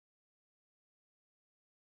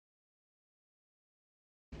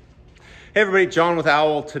Hey everybody, John with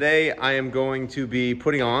Owl. Today I am going to be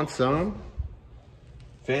putting on some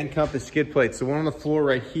fan compass skid plates. The one on the floor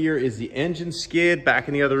right here is the engine skid. Back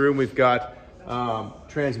in the other room we've got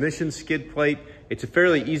transmission skid plate. It's a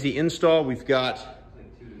fairly easy install. We've got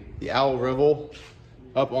the Owl Revel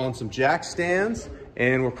up on some jack stands,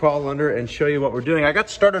 and we'll crawl under and show you what we're doing. I got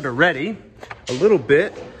started already a little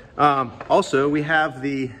bit. Also, we have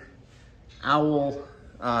the Owl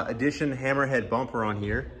Edition hammerhead bumper on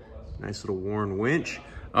here. Nice little worn winch.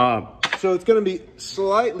 So it's gonna be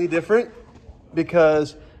slightly different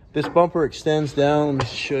because this bumper extends down. Let me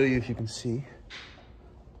show you if you can see.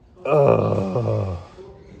 All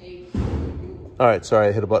right, sorry,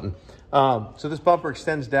 I hit a button. So this bumper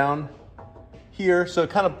extends down here, so it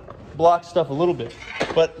kind of blocks stuff a little bit.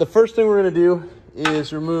 But the first thing we're gonna do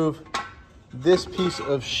is remove this piece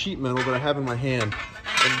of sheet metal that I have in my hand.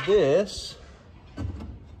 And this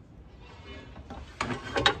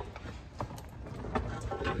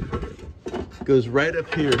goes right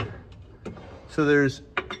up here. So there's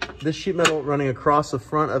this sheet metal running across the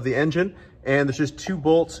front of the engine, and there's just two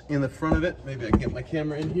bolts in the front of it. Maybe I can get my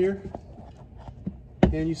camera in here.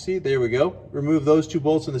 Can you see? There we go. Remove those two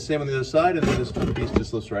bolts and the same on the other side, and then this piece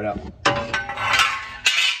just lifts right out.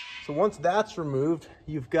 So once that's removed,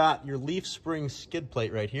 you've got your leaf spring skid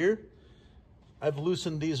plate right here. I've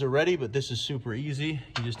loosened these already, but this is super easy.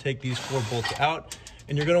 You just take these four bolts out,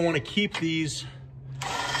 and you're gonna wanna keep these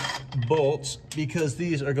bolts because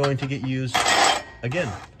these are going to get used again.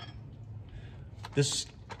 This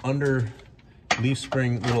under leaf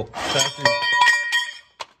spring little factory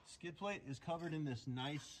skid plate is covered in this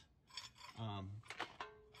nice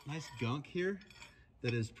gunk here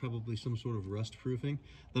that is probably some sort of rust proofing.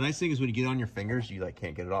 The nice thing is when you get on your fingers, you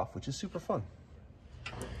can't get it off, which is super fun.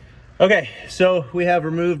 Okay, so we have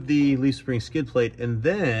removed the leaf spring skid plate, and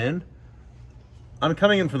then I'm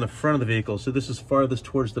coming in from the front of the vehicle, so this is farthest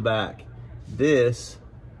towards the back. This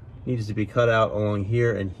needs to be cut out along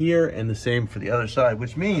here, and the same for the other side,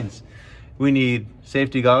 which means we need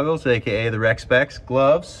safety goggles, AKA the rec specs,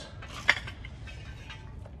 gloves,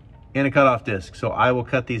 and a cutoff disc. So I will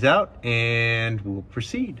cut these out and we'll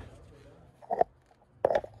proceed.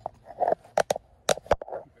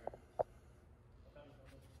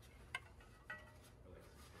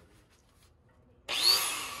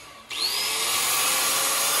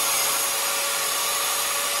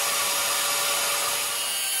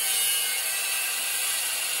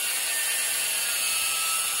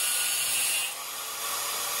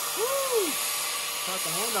 Caught the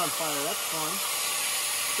hand on fire, that's fun.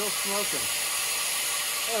 Still smoking.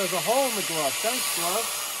 Oh, there's a hole in the glove. Thanks, glove.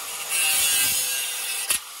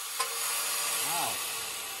 Wow.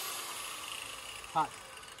 Hot.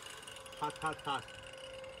 Hot, hot, hot.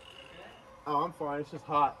 Oh, I'm fine. It's just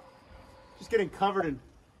hot. Just getting covered in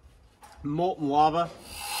molten lava.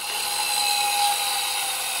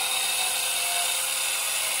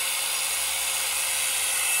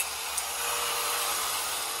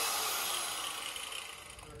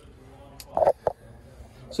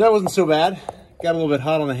 So that wasn't so bad. Got a little bit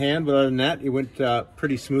hot on the hand, but other than that, it went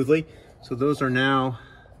pretty smoothly. So those are now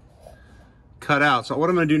cut out. So what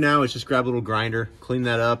I'm gonna do now is just grab a little grinder, clean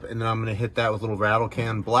that up, and then I'm gonna hit that with a little rattle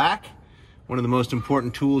can black. One of the most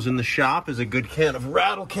important tools in the shop is a good can of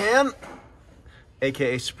rattle can,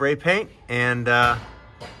 AKA spray paint, and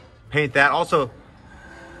paint that. Also,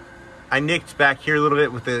 I nicked back here a little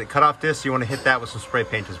bit with the cutoff disc. So you wanna hit that with some spray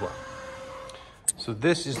paint as well. So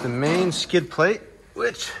this is the main skid plate,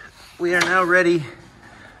 which we are now ready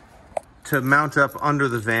to mount up under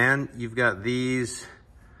the van. You've got these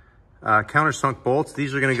countersunk bolts.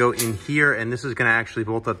 These are gonna go in here, and this is gonna actually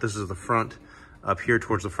bolt up. This is the front up here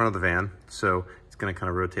towards the front of the van. So it's gonna kind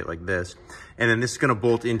of rotate like this. And then this is gonna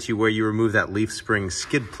bolt into where you remove that leaf spring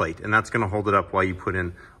skid plate, and that's gonna hold it up while you put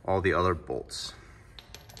in all the other bolts.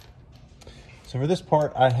 So for this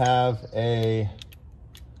part, I have a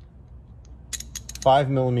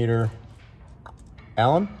 5mm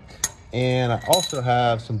Allen, and I also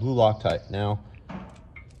have some blue Loctite. Now,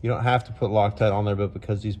 you don't have to put Loctite on there, but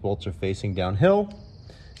because these bolts are facing downhill,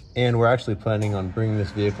 and we're actually planning on bringing this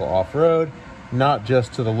vehicle off-road, not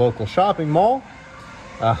just to the local shopping mall,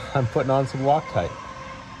 I'm putting on some Loctite.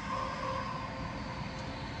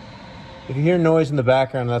 If you hear noise in the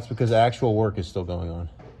background, that's because actual work is still going on.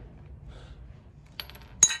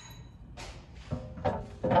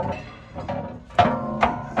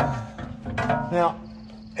 Now,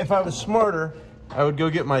 if I was smarter, I would go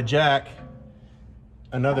get my jack,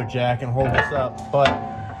 another jack, and hold this up, but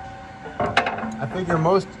I figure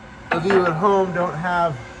most of you at home don't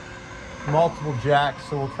have multiple jacks,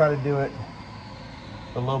 so we'll try to do it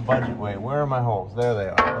the low budget way. Where are my holes? There they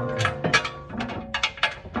are. Okay.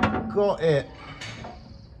 got it.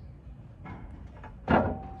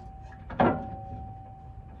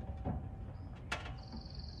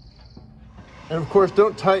 And of course,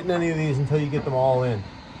 don't tighten any of these until you get them all in,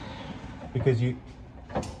 because you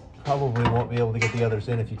probably won't be able to get the others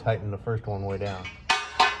in if you tighten the first one way down.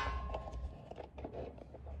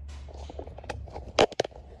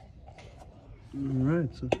 All right,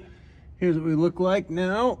 so here's what we look like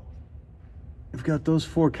now. We've got those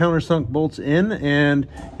 4 countersunk bolts in, and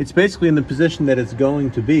it's basically in the position that it's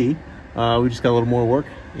going to be. We just got a little more work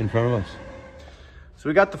in front of us. So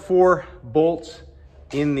we got the 4 bolts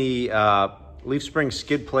in the leaf spring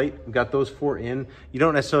skid plate. We've got those 4 in. You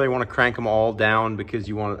don't necessarily want to crank them all down because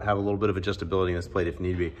you want to have a little bit of adjustability in this plate if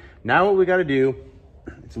need be. Now what we got to do,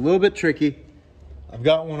 it's a little bit tricky. I've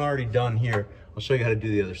got one already done here. I'll show you how to do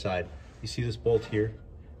the other side. You see this bolt here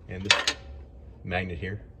and this magnet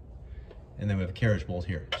here, and then we have a carriage bolt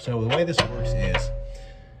here. So the way this works is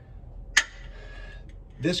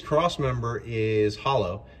this cross member is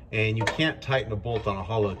hollow, and you can't tighten a bolt on a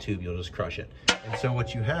hollow tube. You'll just crush it. And so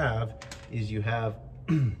what you have is you have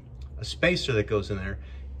a spacer that goes in there,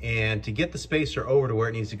 and to get the spacer over to where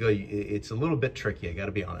it needs to go, it's a little bit tricky, I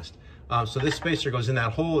gotta be honest. So this spacer goes in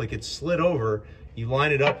that hole, it gets slid over, you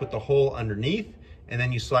line it up with the hole underneath, and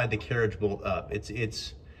then you slide the carriage bolt up.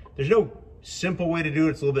 There's no simple way to do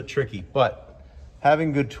it, it's a little bit tricky, but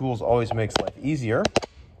having good tools always makes life easier.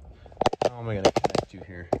 How am I gonna connect to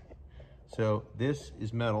here? So this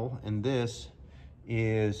is metal, and this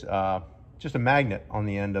is just a magnet on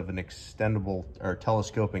the end of an extendable or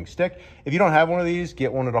telescoping stick. If you don't have one of these,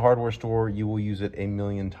 get one at a hardware store. You will use it a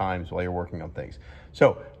million times while you're working on things.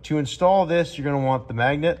 So to install this, you're gonna want the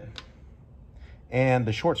magnet and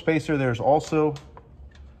the short spacer. There's also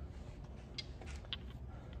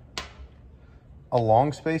a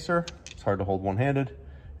long spacer. It's hard to hold one-handed.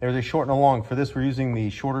 There's a short and a long. For this, we're using the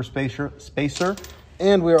shorter spacer,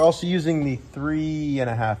 and we're also using the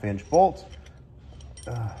 3.5-inch bolt,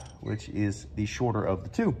 which is the shorter of the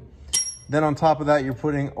 2. Then on top of that, you're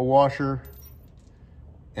putting a washer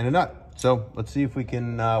and a nut. So let's see if we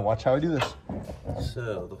can watch how I do this.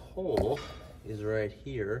 So the hole is right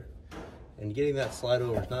here, and getting that slide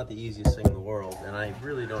over is not the easiest thing in the world, and I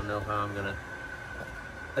really don't know how I'm gonna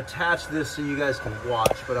attach this so you guys can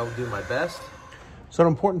watch, but I'll do my best. So an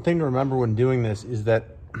important thing to remember when doing this is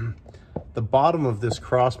that the bottom of this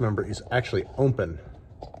cross member is actually open,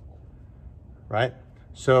 right?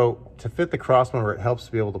 So to fit the cross member, it helps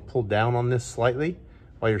to be able to pull down on this slightly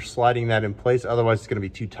while you're sliding that in place. Otherwise it's gonna be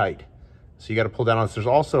too tight. So you gotta pull down on this. There's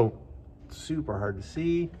also, super hard to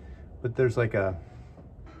see, but there's like a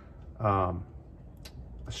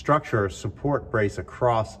structure, a support brace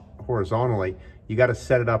across horizontally. You got to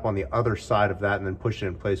set it up on the other side of that and then push it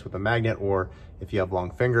in place with a magnet, or if you have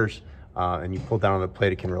long fingers and you pull down on the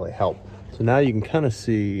plate, it can really help. So now you can kind of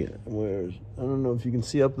see I don't know if you can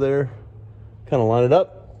see up there, kind of line it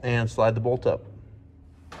up and slide the bolt up.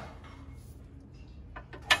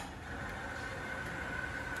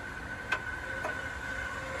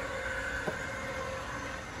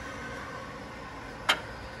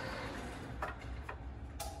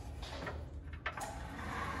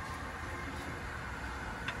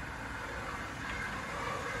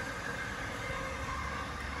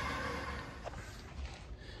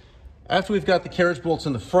 After we've got the carriage bolts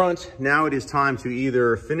in the front, now it is time to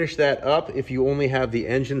either finish that up if you only have the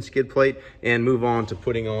engine skid plate and move on to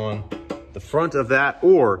putting on the front of that,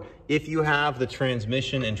 or if you have the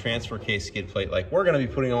transmission and transfer case skid plate like we're gonna be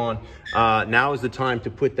putting on, now is the time to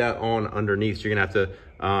put that on underneath. So you're gonna have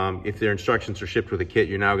to, if their instructions are shipped with a kit,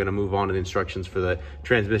 you're now gonna move on to the instructions for the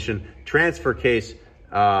transmission transfer case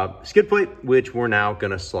skid plate, which we're now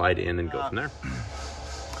gonna slide in and go from there.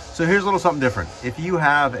 So here's a little something different. If you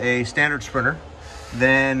have a standard Sprinter,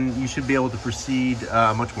 then you should be able to proceed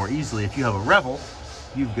much more easily. If you have a Revel,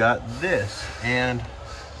 you've got this and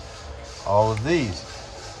all of these.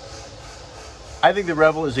 I think the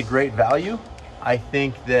Revel is a great value. I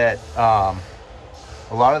think that a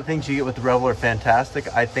lot of the things you get with the Revel are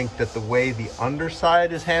fantastic. I think that the way the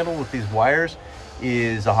underside is handled with these wires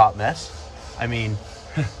is a hot mess. I mean,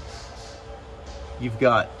 you've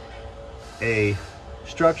got a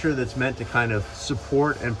structure that's meant to kind of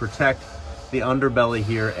support and protect the underbelly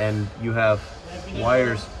here, and you have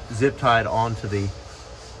wires zip tied onto the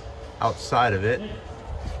outside of it.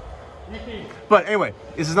 But anyway,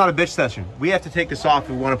 this is not a bitch session. We have to take this off if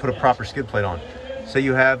we want to put a proper skid plate on. So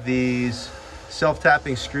you have these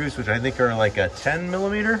self-tapping screws, which I think are like a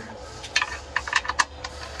 10mm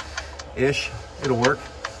ish. It'll work.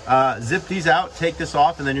 Zip these out, take this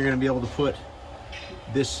off, and then you're going to be able to put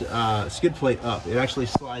this skid plate up. It actually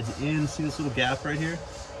slides in. See this little gap right here?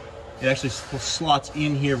 it actually slots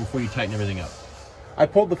in here before you tighten everything up. I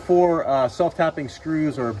pulled the 4 self-tapping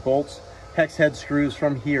screws or bolts, hex head screws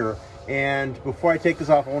from here. And before I take this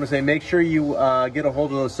off, I want to say make sure you get a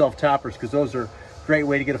hold of those self-tappers, because those are a great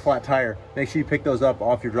way to get a flat tire. Make sure you pick those up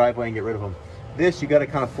off your driveway and get rid of them. This, you got to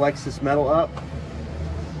kind of flex this metal up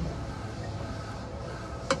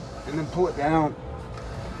and then pull it down.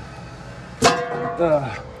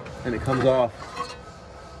 And it comes off.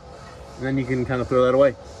 And then you can kind of throw that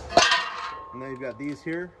away. And then you've got these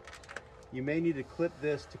here. You may need to clip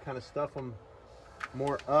this to kind of stuff them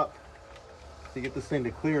more up to get this thing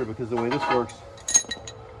to clear, because the way this works,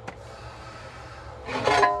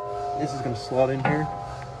 this is going to slot in here.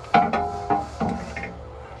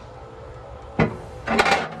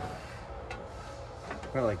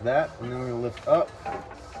 Right like that. And then we're going to lift up.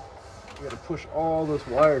 You got to push all those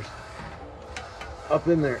wires up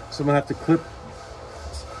in there. So I'm gonna have to clip.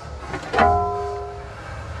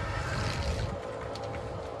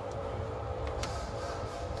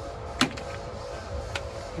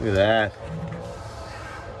 Look at that.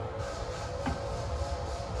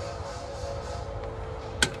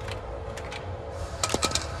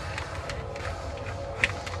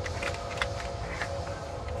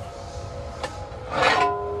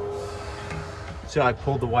 See how I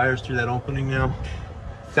pulled the wires through that opening now?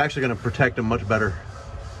 It's actually going to protect them much better.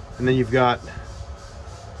 And then you've got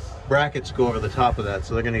brackets go over the top of that,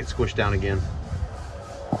 so they're going to get squished down again.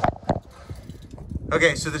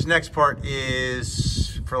 Okay, so this next part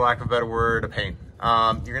is, for lack of a better word, a pain.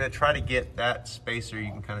 You're going to try to get that spacer,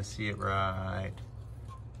 you can kind of see it right.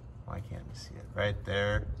 Why can't you see it? Right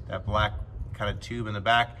there, that black kind of tube in the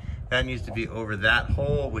back. That needs to be over that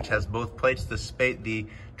hole, which has both plates. The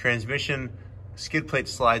transmission skid plate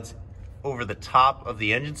slides over the top of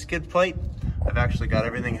the engine skid plate. I've actually got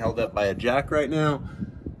everything held up by a jack right now.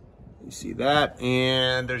 You see that?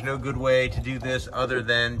 And there's no good way to do this other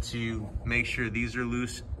than to make sure these are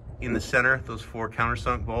loose in the center, those 4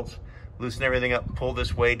 countersunk bolts. Loosen everything up, pull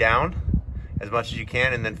this way down as much as you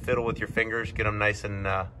can, and then fiddle with your fingers, get them nice and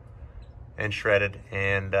shredded,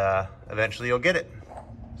 and eventually you'll get it.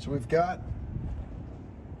 So we've got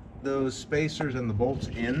those spacers and the bolts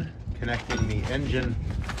in, connecting the engine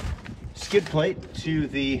skid plate to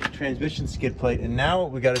the transmission skid plate. And now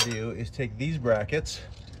what we got to do is take these brackets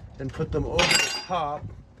and put them over the top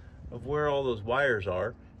of where all those wires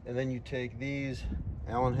are. And then you take these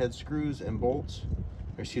Allen head screws and bolts,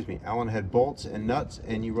 or excuse me, Allen head bolts and nuts,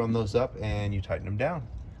 and you run those up and you tighten them down.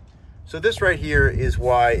 So this right here is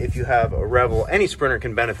why, if you have a Revel, any Sprinter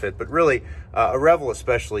can benefit, but really a Revel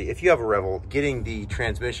especially, if you have a Revel, getting the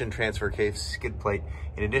transmission transfer case skid plate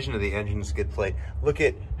in addition to the engine skid plate. Look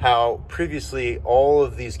at how previously all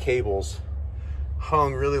of these cables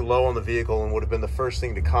hung really low on the vehicle and would have been the first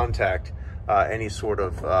thing to contact any sort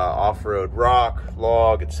of off-road rock,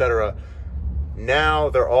 log, etc. Now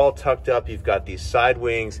they're all tucked up. You've got these side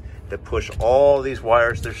wings that push all these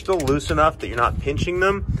wires. They're still loose enough that you're not pinching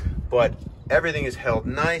them, but everything is held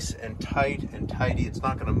nice and tight and tidy. It's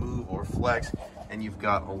not going to move or flex, and you've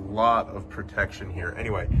got a lot of protection here.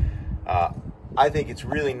 Anyway, I think it's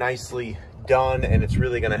really nicely done, and it's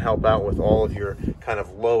really going to help out with all of your kind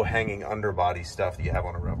of low-hanging underbody stuff that you have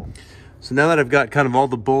on a Revel. So now that I've got kind of all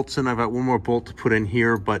the bolts in, I've got one more bolt to put in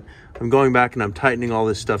here, but I'm going back and I'm tightening all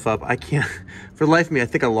this stuff up. I can't, for the life of me, I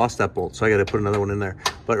think I lost that bolt, so I got to put another one in there.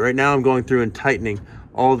 But right now I'm going through and tightening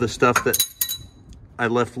all of the stuff that I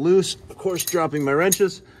left loose, of course dropping my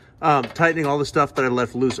wrenches, tightening all the stuff that I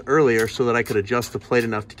left loose earlier so that I could adjust the plate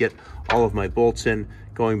enough to get all of my bolts in,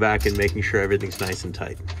 going back and making sure everything's nice and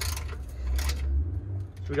tight.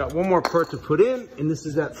 So we got one more part to put in, and this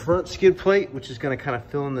is that front skid plate, which is going to kind of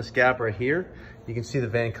fill in this gap right here. You can see the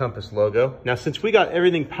Van Compass logo. Now, since we got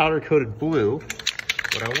everything powder coated blue,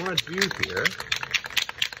 what I want to do here,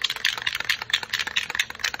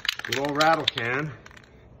 good old rattle can,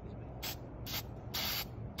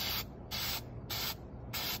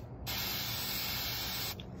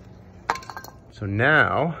 so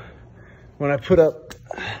now, when I put up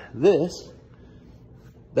this,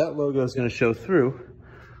 that logo is going to show through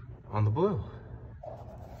on the blue.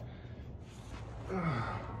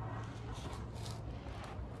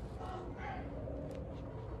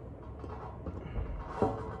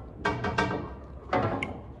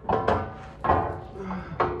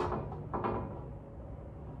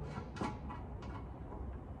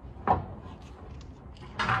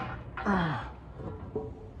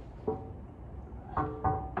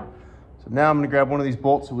 So now I'm going to grab one of these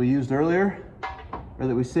bolts that we used earlier, or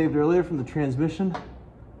that we saved earlier from the transmission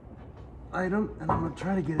item, and I'm going to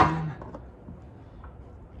try to get it in.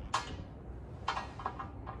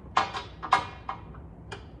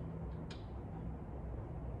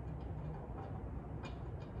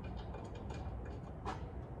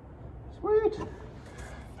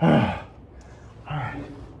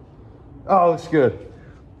 Oh, looks good.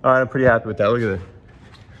 All right, I'm pretty happy with that. Look at it.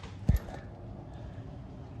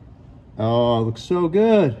 Oh, it looks so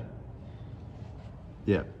good.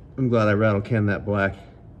 Yeah, I'm glad I rattle canned that black.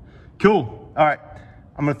 Cool. All right,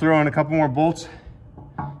 I'm gonna throw in a couple more bolts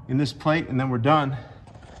in this plate and then we're done.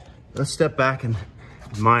 Let's step back and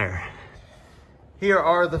admire. Here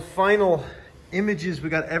are the final images. We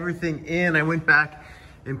got everything in. I went back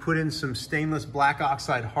and put in some stainless black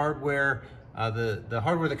oxide hardware. The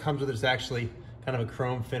hardware that comes with it is actually kind of a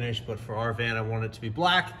chrome finish, but for our van, I want it to be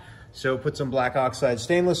black. So put some black oxide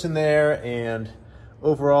stainless in there, and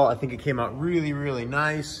overall, I think it came out really, really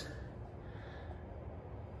nice.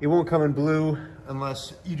 It won't come in blue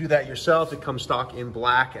unless you do that yourself. It comes stock in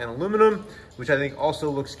black and aluminum, which I think also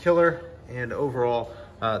looks killer. And overall,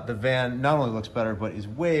 the van not only looks better, but is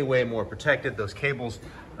way, way more protected. Those cables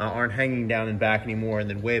aren't hanging down and back anymore. And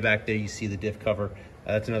then way back there, you see the diff cover.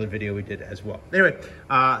 That's another video we did as well. Anyway,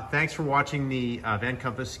 thanks for watching the Van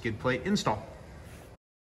Compass skid plate install.